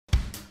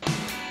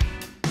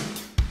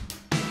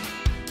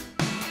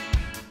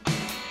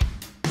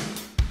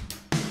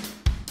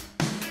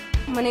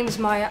My name is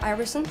Maja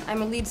Ivarsson.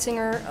 I'm a lead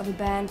singer of a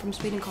band from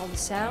Sweden called The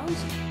Sounds.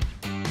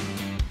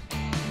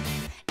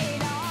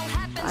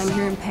 I'm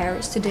here in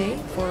Paris today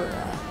for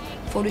a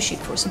photo shoot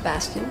for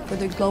Sebastian for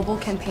their global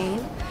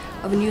campaign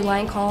of a new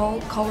line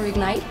called Color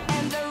Ignite.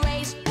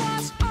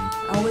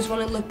 I always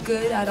want to look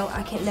good.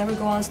 I can't never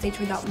go on stage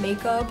without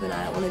makeup, and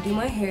I want to do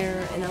my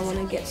hair, and I want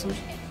to get some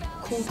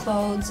cool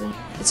clothes. And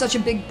it's such a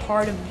big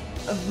part of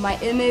my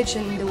image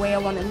and the way I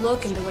want to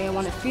look and the way I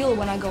want to feel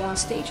when I go on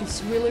stage.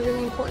 It's really,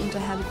 really important to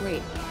have a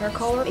great hair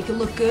color. It can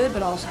look good,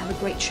 but also have a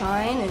great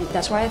shine, and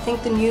that's why I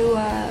think the new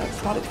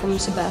product from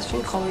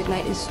Sebastian, Color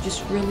Ignite, is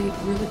just really,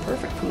 really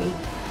perfect for me.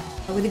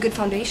 With a good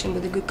foundation,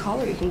 with a good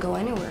color, you can go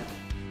anywhere.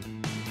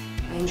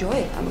 I enjoy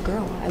it. I'm a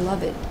girl. I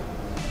love it.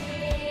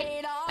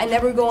 I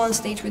never go on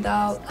stage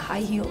without high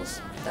heels.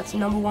 That's the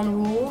 #1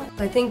 rule.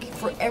 I think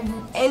for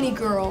any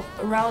girl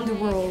around the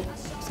world,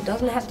 it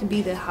doesn't have to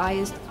be the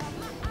highest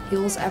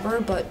heels ever,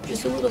 but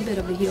just a little bit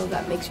of a heel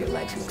that makes your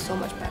legs look so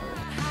much better.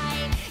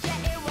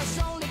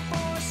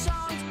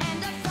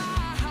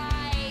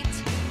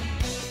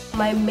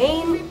 My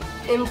main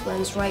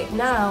influence right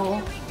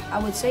now, I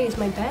would say, is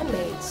my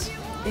bandmates.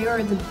 They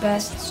are the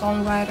best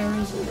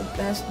songwriters and the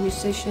best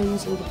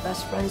musicians and the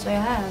best friends I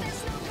have.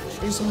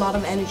 There's a lot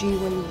of energy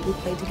when we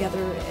play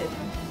together,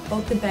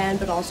 both the band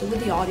but also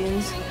with the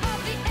audience.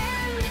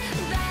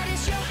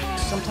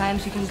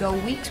 Sometimes you can go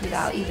weeks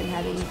without even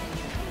having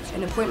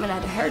an appointment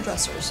at a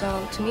hairdresser.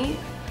 So to me,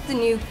 the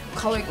new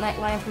Color Ignite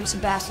line from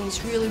Sebastian is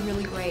really,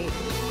 really great.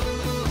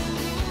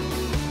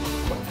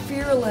 What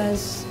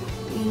fearless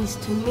means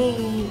to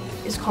me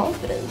is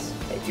confidence.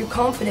 If you're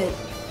confident,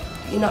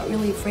 you're not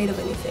really afraid of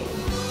anything.